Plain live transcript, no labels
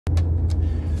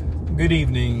Good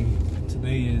evening.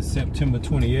 Today is September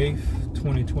 28th,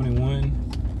 2021,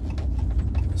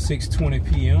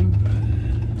 6:20 p.m.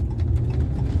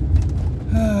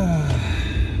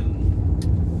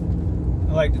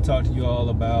 I'd like to talk to you all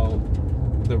about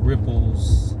the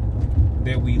ripples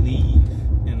that we leave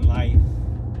in life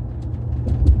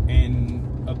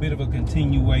and a bit of a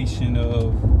continuation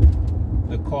of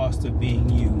the cost of being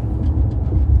you.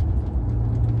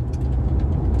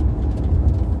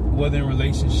 Whether in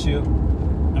relationship,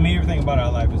 everything about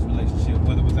our life is relationship,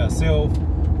 whether with ourselves,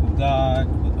 with God,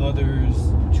 with others,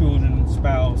 children,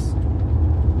 spouse,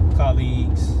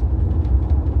 colleagues.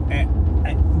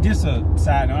 And just a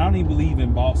side note, I don't even believe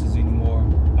in bosses anymore.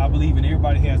 I believe in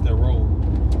everybody has their role.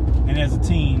 And as a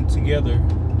team, together,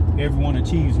 everyone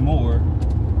achieves more,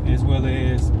 as well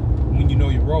as when you know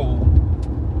your role,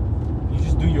 you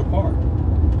just do your part.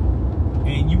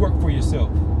 And you work for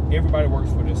yourself. Everybody works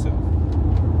for themselves.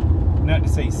 Not to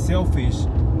say selfish,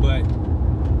 but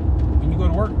when you go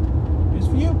to work, it's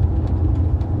for you.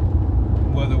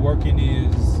 Whether working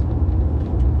is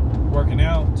working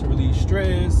out to relieve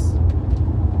stress,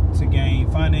 to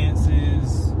gain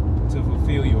finances, to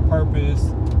fulfill your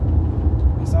purpose,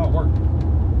 it's all work.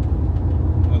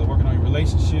 Whether working on your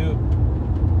relationship,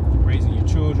 raising your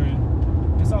children,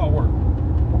 it's all work.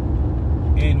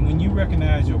 And when you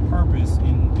recognize your purpose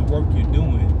in the work you're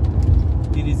doing,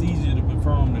 it is easier to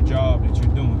perform the job that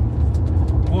you're doing.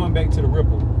 Going back to the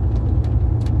ripple,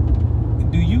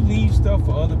 do you leave stuff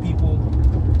for other people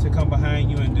to come behind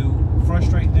you and do?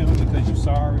 Frustrate them because you're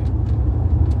sorry?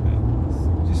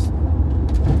 Just,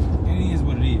 it is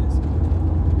what it is.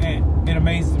 And it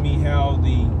amazes me how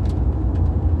the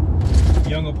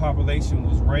younger population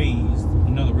was raised,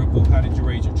 another ripple, how did you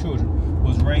raise your children,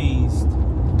 was raised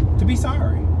to be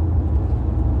sorry.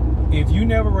 If you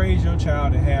never raise your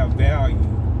child to have value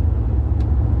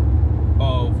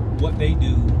of what they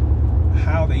do,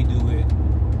 how they do it,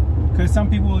 because some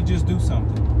people will just do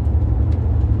something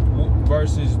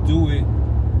versus do it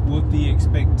with the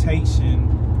expectation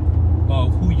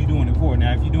of who you're doing it for.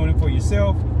 Now, if you're doing it for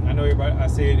yourself, I know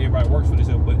everybody works for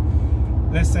themselves, but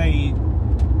let's say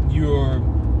you're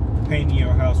painting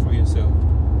your house for yourself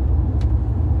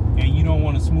and you don't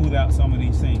want to smooth out some of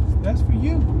these things. That's for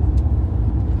you.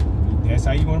 That's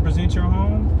how you want to present your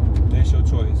home. That's your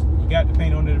choice. You got to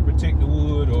paint on it to protect the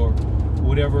wood or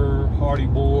whatever, hardy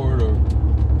board or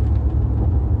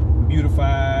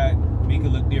beautified, make it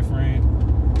look different.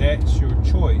 That's your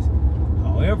choice.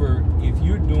 However, if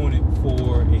you're doing it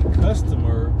for a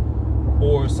customer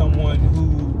or someone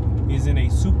who is in a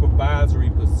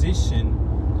supervisory position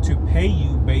to pay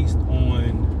you based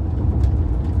on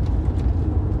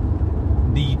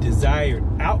the desired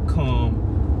outcome,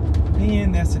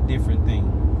 then that's a different thing.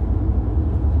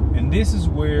 And this is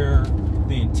where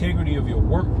the integrity of your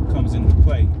work comes into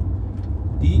play.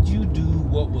 Did you do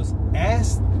what was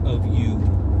asked of you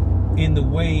in the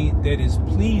way that is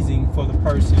pleasing for the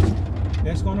person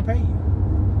that's going to pay you?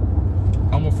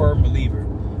 I'm a firm believer.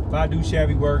 If I do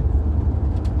shabby work,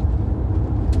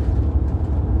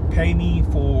 pay me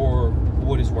for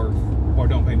what it's worth, or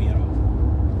don't pay me at all.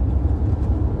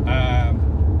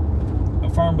 I'm a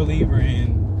firm believer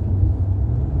in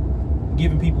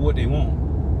giving people what they want.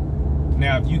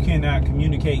 Now, if you cannot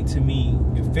communicate to me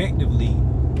effectively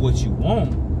what you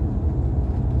want,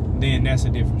 then that's a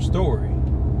different story.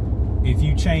 If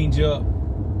you change up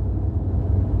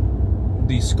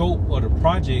the scope of the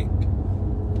project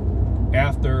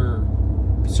after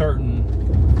certain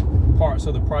parts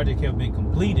of the project have been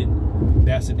completed,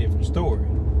 that's a different story.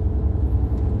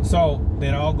 So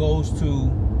that all goes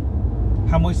to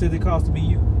how much does it cost to be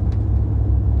you?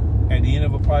 At the end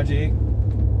of a project,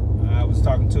 I was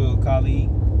talking to a colleague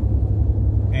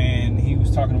and he was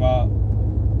talking about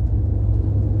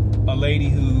a lady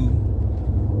who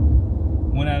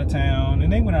went out of town,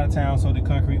 and they went out of town so the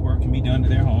concrete work can be done to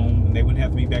their home and they wouldn't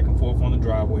have to be back and forth on the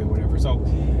driveway or whatever. So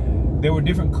there were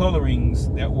different colorings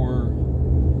that were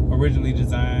originally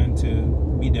designed to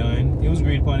be done. It was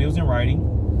agreed upon, it was in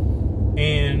writing,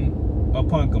 and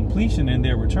upon completion and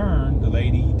their return, the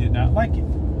lady did not like it.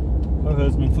 Her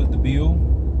husband foot the bill,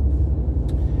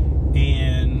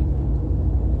 and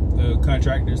the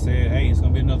contractor said, hey, it's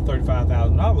going to be another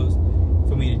 $35,000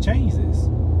 for me to change this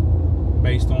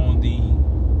based on the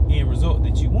end result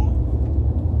that you want.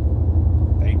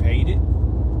 They paid it,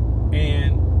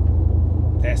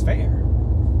 and that's fair.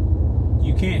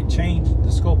 You can't change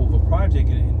the scope of a project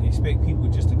and expect people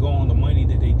just to go on the money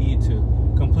that they did to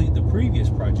complete the previous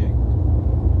project.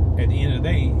 At the end of the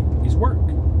day, it's work.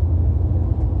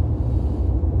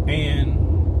 And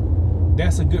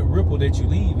that's a good ripple that you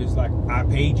leave. It's like, I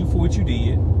paid you for what you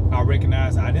did. I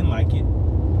recognize I didn't like it,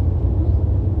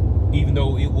 even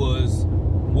though it was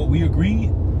what we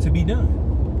agreed to be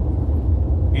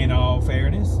done. In all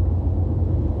fairness,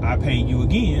 I pay you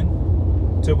again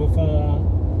to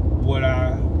perform what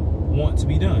I want to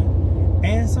be done.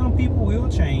 And some people will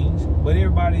change, but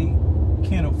everybody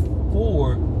can't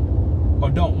afford or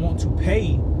don't want to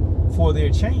pay for their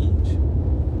change.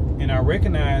 And I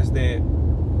recognize that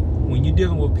when you're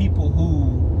dealing with people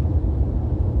who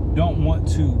don't want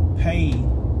to pay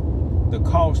the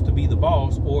cost to be the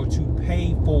boss, or to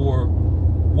pay for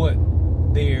what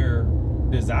their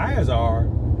desires are,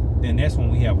 then that's when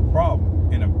we have a problem,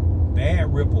 and a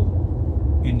bad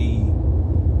ripple in the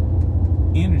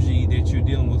energy that you're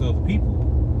dealing with other people,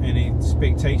 and the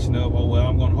expectation of, oh, well,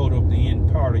 I'm going to hold up the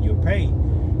end part of your pay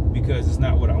because it's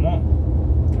not what I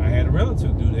want. I had a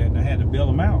relative do that, and I had to bail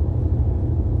him out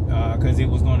because it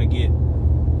was going to get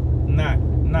not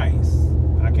nice.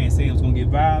 I can't say it was going to get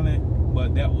violent,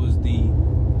 but that was the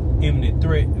imminent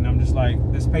threat. And I'm just like,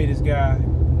 let's pay this guy,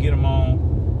 get him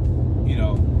on. You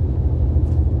know,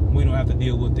 we don't have to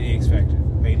deal with the X factor.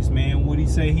 Pay this man what he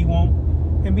say he want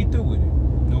and be through with it.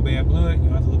 No bad blood. You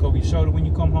don't have to look over your shoulder when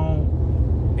you come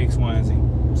home. X, Y, and Z.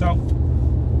 So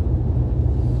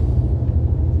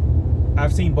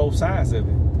I've seen both sides of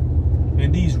it.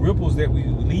 And these ripples that we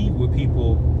leave with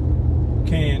people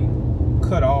can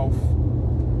cut off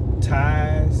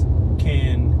ties,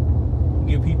 can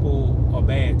give people a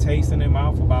bad taste in their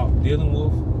mouth about dealing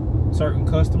with certain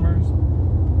customers.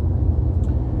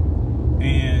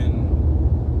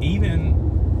 And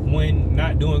even when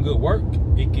not doing good work,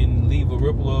 it can leave a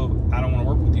ripple of, I don't want to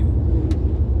work with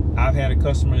you. I've had a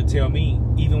customer to tell me,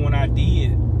 even when I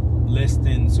did less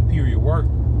than superior work,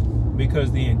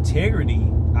 because the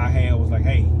integrity I had was like,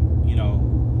 hey, you know,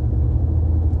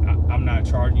 I'm not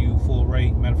charging you full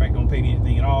rate. Matter of fact, don't pay me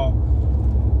anything at all.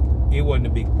 It wasn't a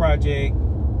big project.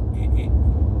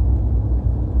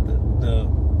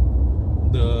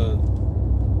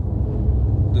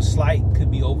 The slight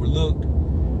could be overlooked.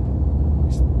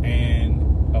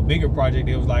 And a bigger project,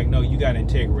 it was like, no, you got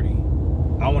integrity.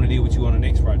 I want to deal with you on the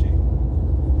next project.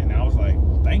 And I was like,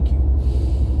 well, thank you.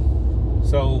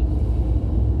 So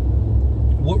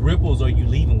what ripples are you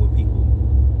leaving with people?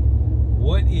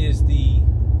 What is the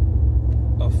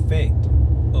effect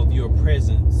of your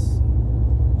presence?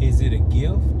 Is it a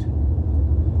gift?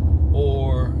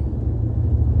 Or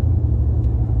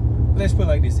let's put it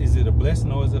like this, is it a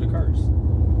blessing or is it a curse?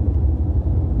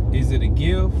 Is it a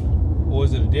gift or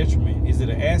is it a detriment? Is it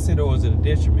an asset or is it a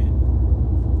detriment?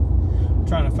 I'm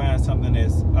trying to find something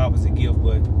that's opposite gift,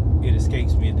 but it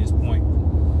escapes me at this point.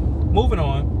 Moving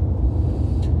on.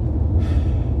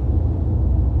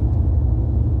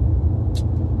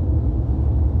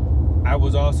 I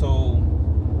was also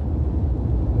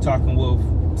talking with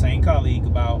same colleague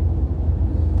about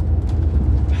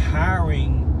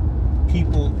hiring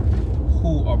people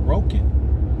who are broken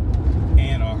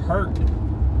and are hurt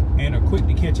and are quick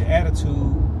to catch an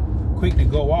attitude, quick to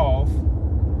go off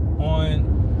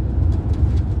on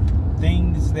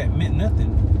things that meant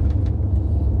nothing.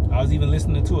 I was even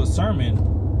listening to a sermon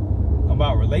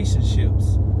about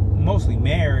relationships, mostly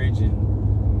marriage, and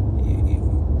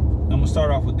I'm gonna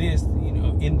start off with this. You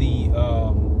know, in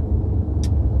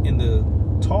the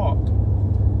talk,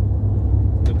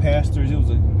 the pastors, it was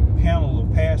a panel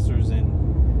of pastors, and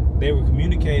they were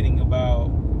communicating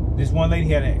about, this one lady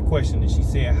had a question, and she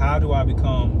said, how do I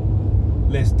become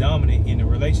less dominant in a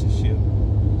relationship?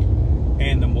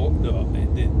 And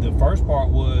the first part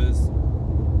was,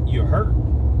 you're hurt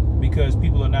because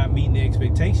people are not meeting the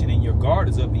expectation, and your guard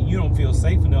is up, and you don't feel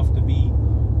safe enough to be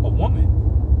a woman,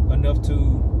 enough to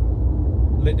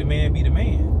let the man be the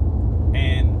man.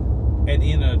 And at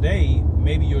the end of the day,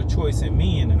 maybe your choice in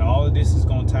men, and all of this is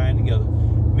going to tie in together,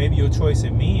 maybe your choice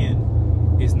in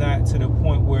men is not to the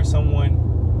point where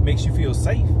someone makes you feel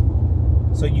safe,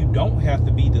 so you don't have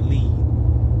to be the lead.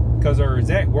 Because her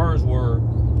exact words were,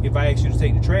 if I ask you to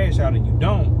take the trash out and you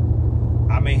don't,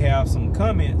 I may have some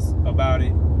comments about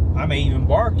it. I may even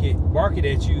bark it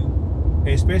at you,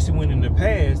 especially when in the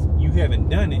past you haven't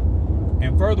done it.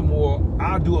 And furthermore,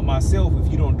 I'll do it myself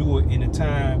if you don't do it in the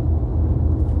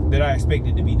time that I expect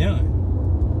it to be done.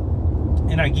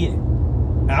 And I get it.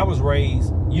 I was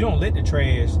raised, you don't let the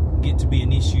trash get to be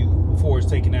an issue before it's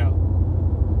taken out.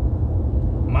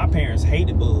 My parents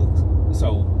hated bugs,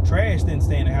 so trash didn't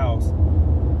stay in the house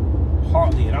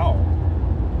hardly at all.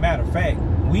 Matter of fact,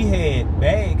 we had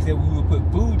bags that we would put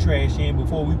food trash in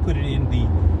before we put it in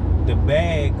the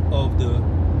bag of the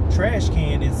trash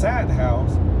can inside the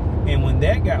house. And when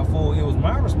that got full, it was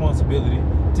my responsibility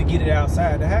to get it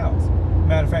outside the house.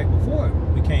 Matter of fact, before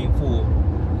it became full.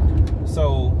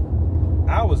 So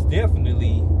I was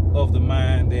definitely of the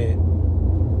mind that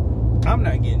I'm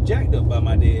not getting jacked up by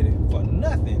my daddy for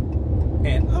nothing.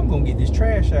 And I'm going to get this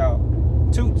trash out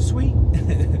toot sweet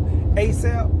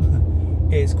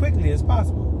ASAP as quickly as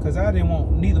possible. Because I didn't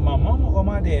want neither my mama or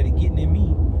my daddy getting in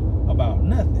me about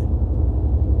nothing.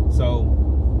 So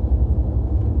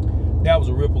that was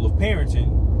a ripple of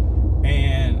parenting.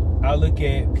 And I look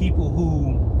at people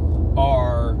who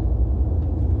are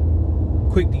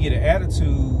quick to get an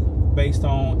attitude based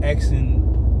on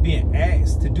being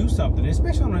asked to do something,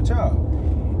 especially on a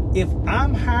job. If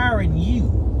I'm hiring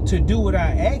you to do what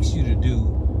I asked you to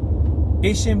do,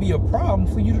 it shouldn't be a problem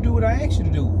for you to do what I asked you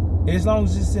to do, as long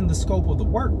as it's in the scope of the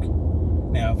work.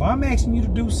 Now, if I'm asking you to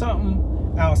do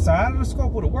something outside of the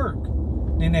scope of the work,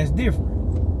 then that's different.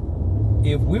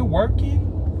 If we're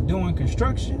working, doing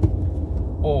construction,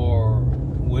 or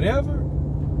whatever,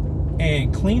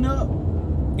 and cleanup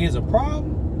is a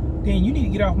problem, then you need to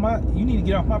get off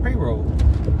my payroll,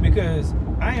 because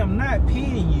I am not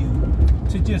paying you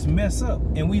to just mess up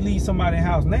and we leave somebody's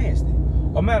house nasty.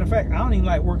 Or matter of fact, I don't even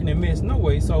like working in mess no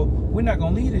way, so we're not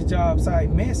gonna leave this job site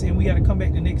messy and we gotta come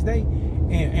back the next day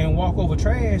and walk over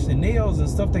trash and nails and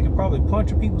stuff that could probably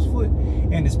puncture people's foot.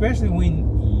 And especially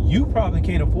when you probably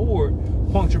can't afford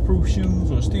puncture-proof shoes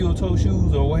or steel-toe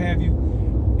shoes or what have you,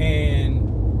 and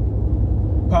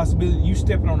possibility you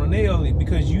stepping on a nail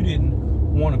because you didn't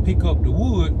want to pick up the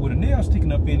wood with a nail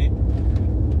sticking up in it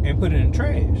and put it in the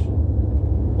trash,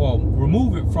 or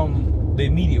remove it from the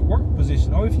immediate work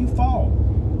position. Or if you fall,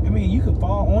 I mean, you could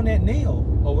fall on that nail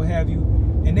or what have you,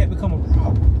 and that become a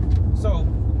problem. So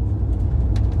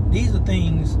these are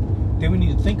things that we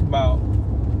need to think about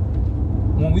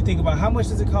when we think about how much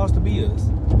does it cost to be us.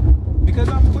 Because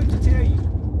I'm quick to tell you,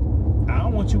 I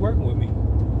don't want you working with me.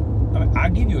 I mean, I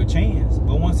give you a chance,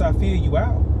 but once I fill you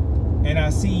out and I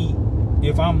see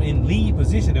if I'm in lead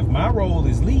position, if my role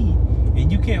is lead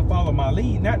and you can't follow my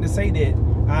lead, not to say that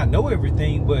I know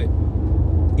everything, but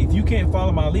if you can't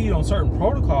follow my lead on certain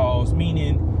protocols,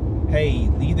 meaning, hey,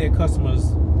 leave that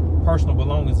customer's personal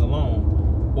belongings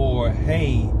alone, or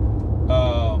hey,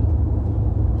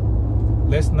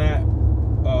 let's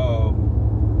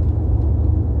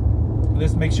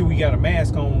make sure we got a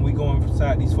mask on when we go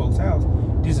inside these folks' house.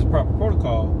 This is proper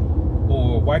protocol.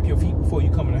 Or wipe your feet before you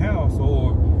come in the house.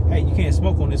 Or hey, you can't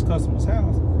smoke on this customer's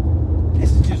house.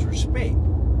 This is just respect.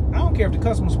 I don't care if the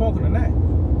customer's smoking or not.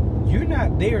 You're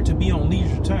not there to be on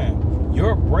leisure time.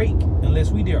 Your break,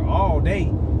 unless we there all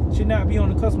day, should not be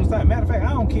on the customer's time. Matter of fact,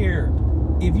 I don't care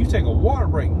if you take a water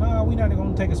break. Nah, we're not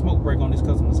going to take a smoke break on this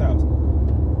customer's house.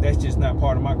 That's just not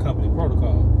part of my company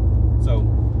protocol. So,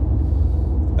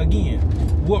 again,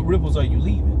 what ripples are you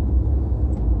leaving?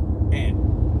 And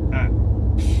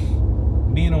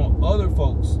being on other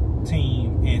folks'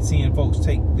 team and seeing folks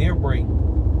take their break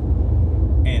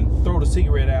and throw the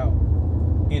cigarette out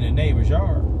in a neighbor's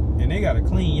yard, and they got a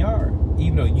clean yard,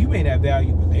 even though you may not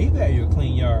value, but they value a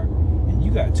clean yard, and you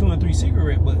got 2 and 3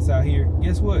 cigarette butts out here,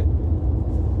 guess what?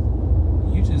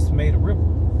 You just made a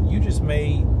ripple. You just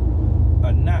made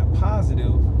a not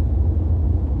positive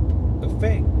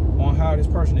effect on how this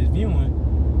person is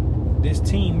viewing this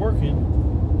team working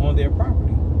on their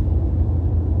property.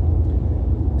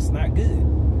 It's not good.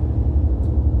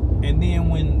 And then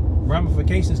when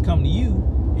ramifications come to you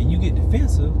and you get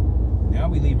defensive, now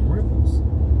we leaving ripples.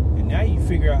 And now you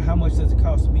figure out, how much does it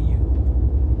cost to be you?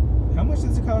 How much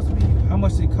does it cost to be you? How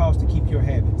much does it cost to keep your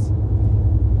habits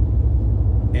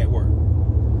at work,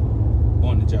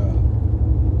 on the job,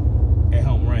 at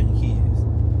home around your kids,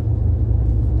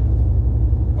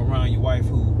 around your wife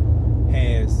who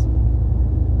has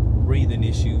breathing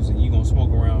issues and you're going to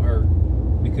smoke around her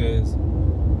because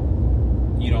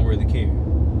you don't really care?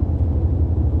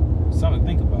 Something to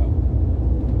think about.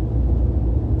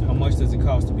 How much does it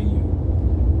cost to be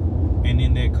you? And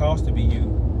in that cost to be you,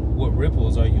 what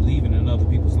ripples are you leaving in other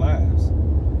people's lives?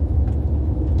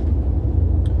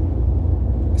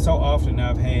 So often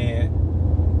I've had,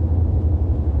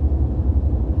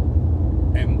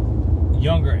 and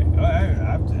younger,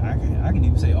 I can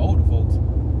even say older folks,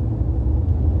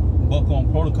 buck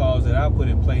on protocols that I put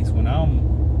in place when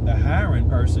I'm the hiring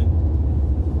person,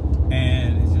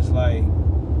 and it's just like,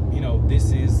 you know,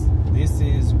 this is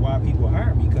why people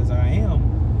hire me, because I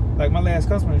am, like my last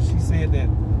customer, she said that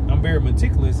I'm very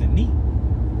meticulous and neat.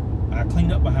 I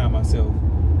clean up behind myself.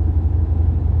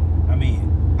 I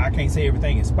mean, I can't say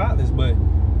everything is spotless, but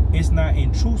it's not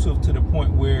intrusive to the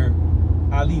point where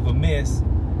I leave a mess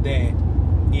that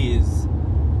is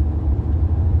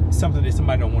something that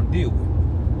somebody don't want to deal with.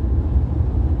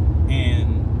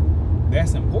 And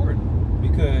that's important,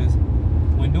 because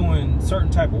when doing certain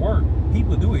type of work,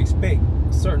 people do expect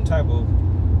certain type of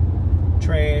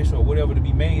trash or whatever to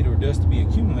be made or dust to be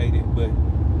accumulated. But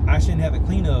I shouldn't have to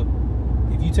clean up.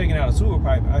 If you're taking out a sewer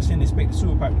pipe, I shouldn't expect the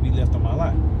sewer pipe to be left on my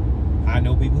lot. I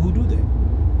know people who do that.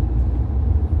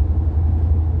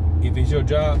 If it's your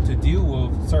job to deal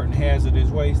with certain hazardous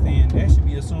waste, then that should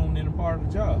be assumed in a part of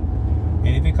the job.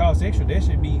 And if it costs extra, that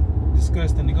should be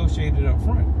discussed and negotiated up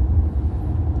front.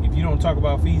 If you don't talk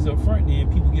about fees up front,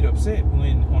 then people get upset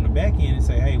when on the back end and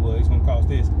say, hey, well, it's going to cost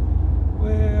this.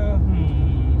 Well,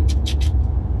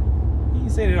 you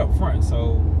said it up front,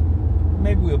 so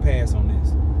maybe we'll pass on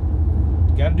this.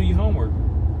 You got to do your homework.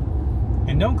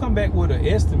 And don't come back with an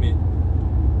estimate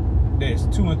that's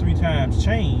 2 or 3 times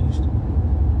changed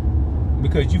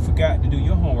because you forgot to do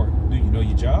your homework. Do you know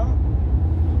your job?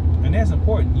 And that's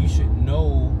important. You should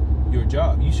know your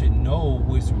job. You should know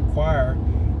what's required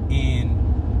in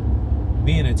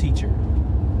being a teacher.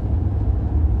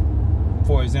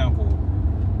 For example,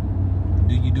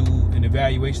 do you do an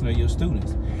evaluation of your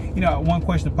students? You know, one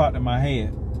question popped in my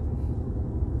head.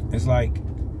 It's like,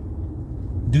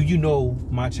 do you know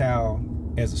my child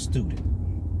as a student?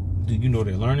 Do you know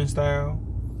their learning style?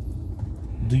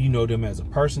 Do you know them as a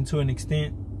person to an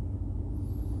extent?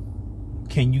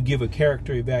 Can you give a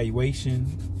character evaluation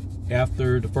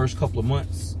after the first couple of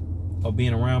months of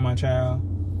being around my child?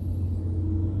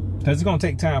 Because it's going to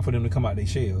take time for them to come out their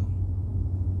shell.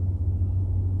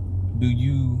 Do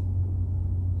you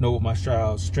know what my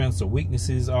child's strengths or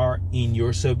weaknesses are in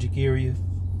your subject area?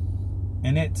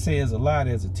 And that says a lot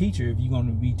as a teacher if you're going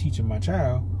to be teaching my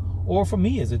child, or for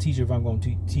me as a teacher if I'm going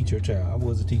to teach your child. I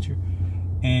was a teacher.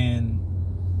 And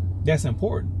that's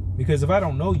important, because if I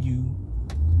don't know you,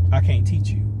 I can't teach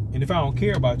you. And if I don't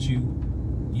care about you,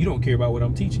 you don't care about what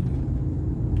I'm teaching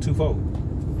you. Twofold.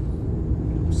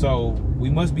 So we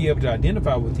must be able to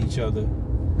identify with each other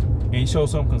and show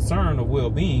some concern of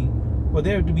well-being for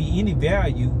there to be any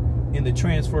value in the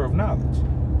transfer of knowledge.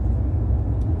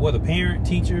 Whether parent,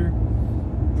 teacher,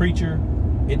 preacher,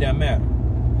 it doesn't matter.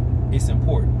 It's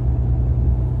important.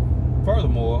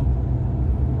 Furthermore,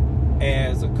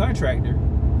 as a contractor,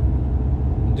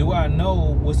 do I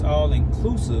know what's all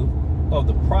inclusive of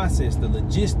the process, the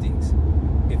logistics?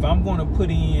 If I'm going to put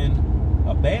in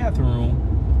a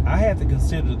bathroom, I have to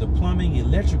consider the plumbing and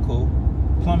electrical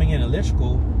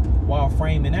while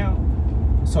framing out,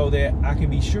 so that I can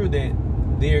be sure that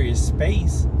there is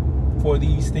space for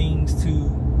these things to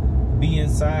be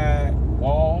inside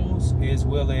walls, as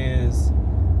well as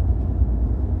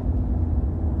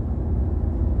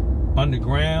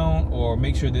underground, or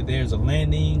make sure that there's a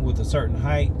landing with a certain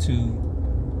height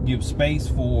to give space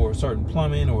for certain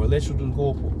plumbing or electrical to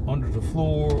go under the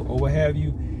floor or what have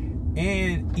you.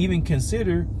 And even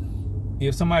consider,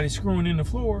 if somebody's screwing in the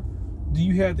floor, do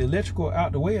you have the electrical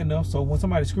out the way enough so when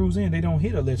somebody screws in, they don't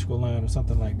hit an electrical line or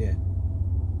something like that?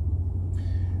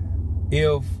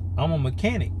 If I'm a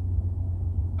mechanic,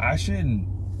 I shouldn't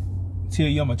tell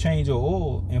you I'm gonna change your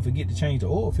oil and forget to change the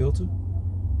oil filter.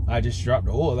 I just drop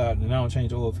the oil out and I don't change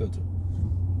the oil filter.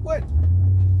 What?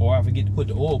 Or I forget to put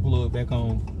the oil plug back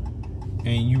on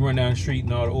and you run down the street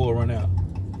and all the oil run out.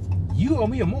 You owe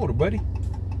me a motor, buddy.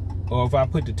 Or if I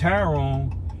put the tire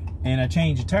on and I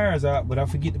change the tires out, but I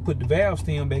forget to put the valve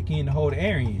stem back in to hold the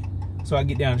air in. So I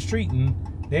get down the street and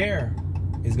the air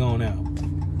is going out.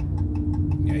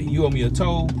 Yeah, you owe me a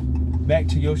tow back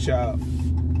to your shop.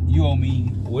 You owe me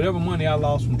whatever money I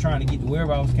lost from trying to get to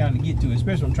wherever I was trying to get to,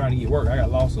 especially when I'm trying to get work. I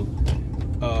got loss of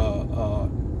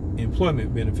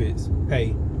employment benefits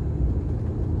pay.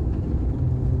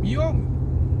 You owe me.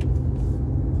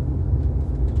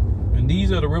 And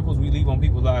these are the ripples we leave on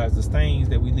people's lives, the stains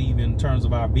that we leave in terms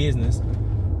of our business,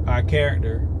 our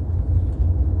character,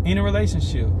 in a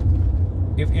relationship.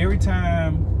 If every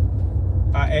time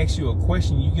I ask you a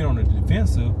question, you get on the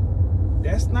defensive,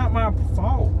 that's not my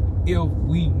fault. If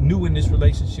we knew in this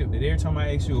relationship that every time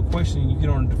I ask you a question, you get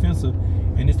on the defensive,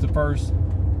 and it's the first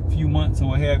few months or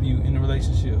what have you in the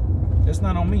relationship, that's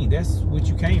not on me. That's what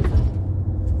you came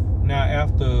from. Now,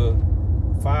 after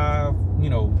 5,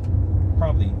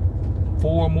 probably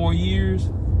 4 more years,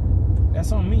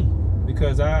 that's on me,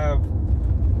 because I've,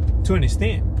 to an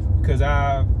extent, because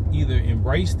I've either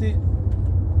embraced it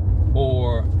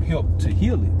or helped to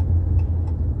heal it.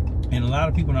 And a lot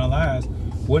of people in our lives,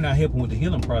 we're not helping with the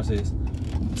healing process.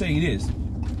 I'll tell you this: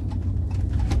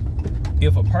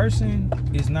 if a person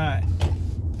is not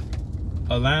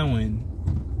allowing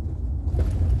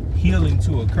healing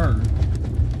to occur,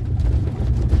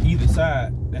 either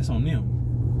side, that's on them.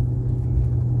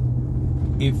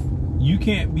 If you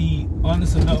can't be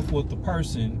honest enough with the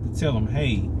person to tell them,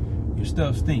 hey, your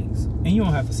stuff stinks. And you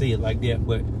don't have to say it like that,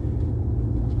 but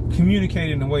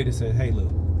communicate in a way that says, hey,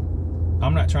 look,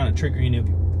 I'm not trying to trigger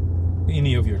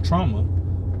any of your trauma.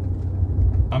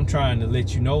 I'm trying to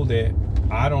let you know that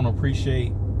I don't appreciate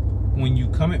when you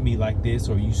come at me like this,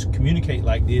 or you communicate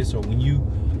like this, or when you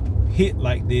hit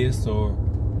like this, or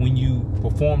when you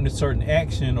perform this certain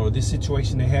action, or this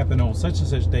situation that happened on such and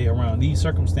such day around these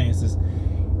circumstances.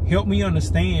 Help me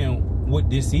understand what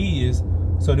this is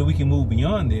so that we can move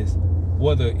beyond this,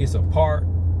 whether it's a part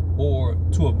or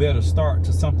to a better start,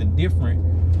 to something different,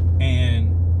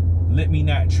 and let me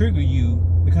not trigger you,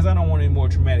 because I don't want any more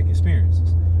traumatic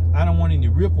experiences. I don't want any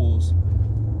ripples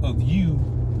of you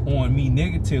on me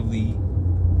negatively,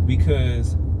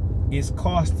 because it's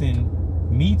costing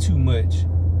me too much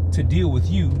to deal with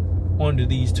you under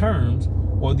these terms,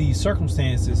 or these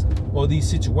circumstances, or these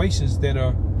situations that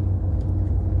are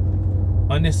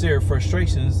unnecessary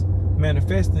frustrations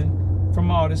manifesting from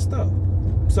all this stuff.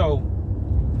 So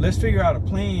let's figure out a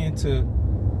plan to,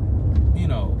 you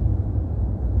know,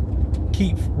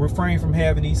 refrain from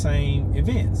having these same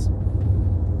events.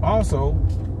 Also,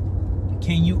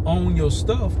 can you own your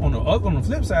stuff? On the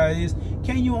flip side is,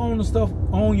 can you own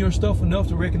your stuff enough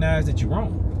to recognize that you're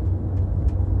wrong?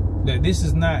 That this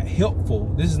is not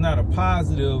helpful. This is not a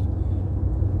positive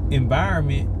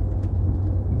environment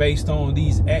based on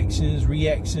these actions,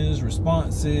 reactions,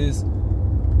 responses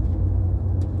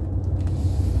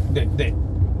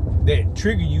that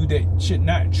trigger you, that should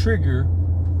not trigger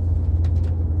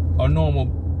a normal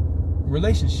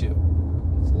relationship.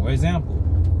 For example,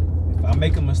 if I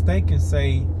make a mistake and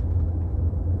say,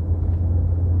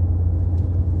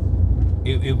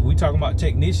 if we talking about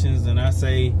technicians and I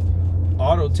say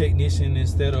auto technician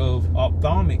instead of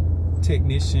ophthalmic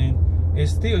technician,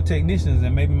 it's still technicians,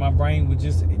 and maybe my brain would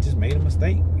just made a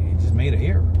mistake. It just made an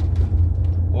error.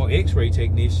 Or x-ray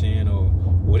technician, or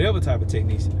whatever type of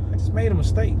technician. I just made a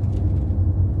mistake.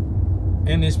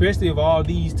 And especially if all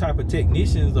these type of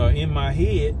technicians are in my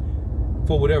head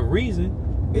for whatever reason,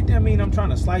 it doesn't mean I'm trying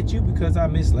to slight you because I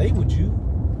mislabeled you.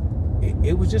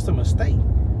 It was just a mistake.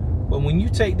 But when you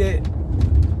take that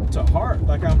to heart,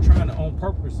 like I'm trying to, on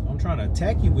purpose, I'm trying to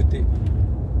attack you with it,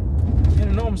 in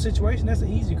a normal situation, that's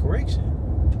an easy correction.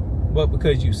 But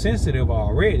because you're sensitive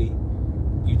already,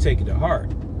 you take it to heart.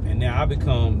 And now I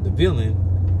become the villain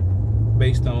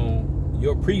based on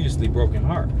your previously broken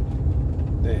heart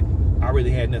that I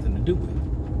really had nothing to do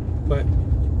with. But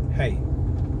hey,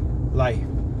 life,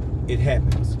 it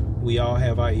happens. We all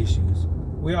have our issues.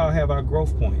 We all have our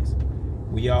growth points.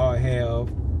 We all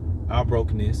have our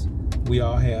brokenness. We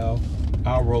all have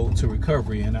our road to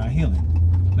recovery and our healing.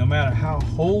 No matter how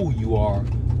whole you are,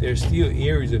 there's still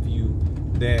areas of you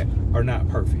that are not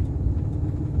perfect.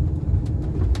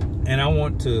 And I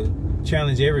want to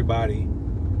challenge everybody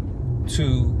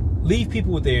to leave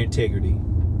people with their integrity.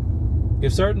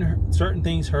 If certain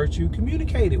things hurt you,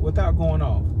 communicate it without going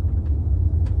off.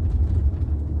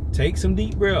 Take some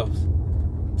deep breaths.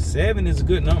 7 is a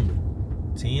good number.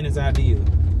 10 is ideal.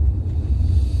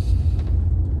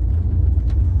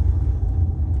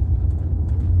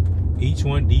 Each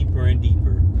one deeper and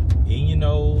deeper. In your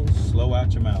nose, slow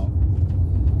out your mouth.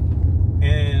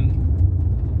 And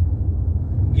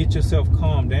get yourself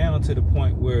calmed down to the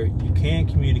point where you can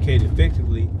communicate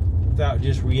effectively without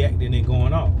just reacting and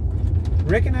going off.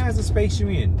 Recognize the space you're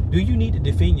in. Do you need to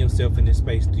defend yourself in this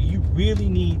space? Do you really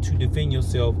need to defend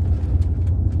yourself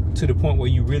to the point where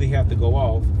you really have to go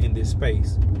off in this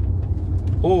space?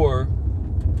 Or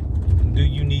do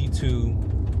you need to,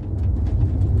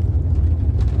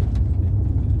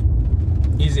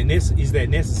 is that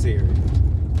necessary?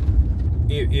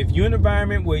 If you're in an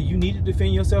environment where you need to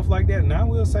defend yourself like that, and I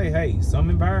will say, hey, some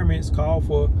environments call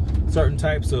for certain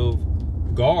types of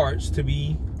guards to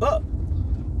be up.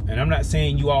 And I'm not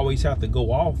saying you always have to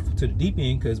go off to the deep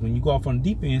end, because when you go off on the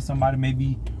deep end, somebody may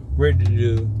be ready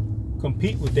to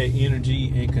compete with that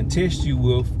energy and contest you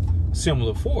with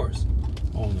similar force.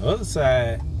 On the other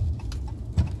side,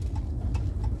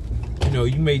 you know,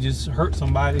 you may just hurt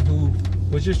somebody who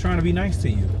was just trying to be nice to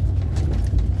you.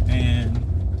 And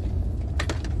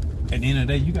at the end of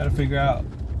the day, you got to figure out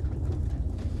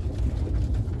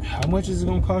how much is it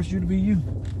going to cost you to be you.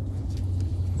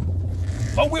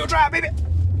 4-wheel drive, baby.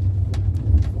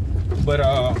 But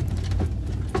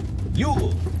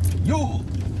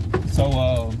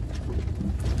so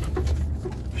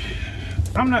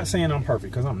I'm not saying I'm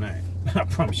perfect, because I'm not. I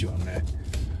promise you I'm not.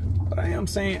 But I am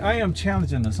saying, I am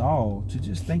challenging us all to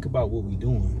just think about what we're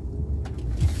doing.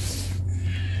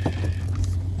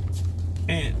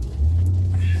 And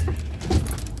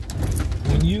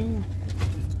when you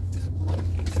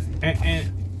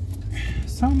and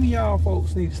some of y'all y'all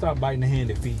folks need to stop biting the hand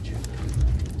that feeds you.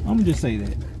 I'm gonna just say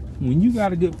that. When you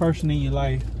got a good person in your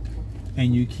life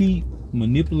and you keep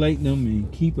manipulating them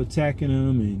and keep attacking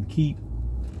them and keep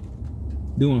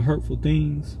doing hurtful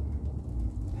things,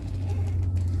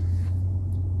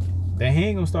 that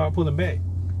hand gonna start pulling back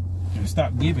and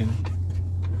stop giving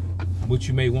what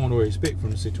you may want or expect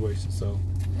from the situation. So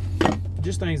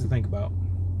just things to think about.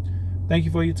 Thank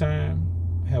you for your time.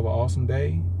 Have an awesome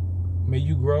day. May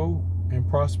you grow and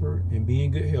prosper and be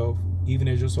in good health, even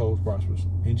as your soul prospers.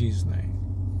 In Jesus' name.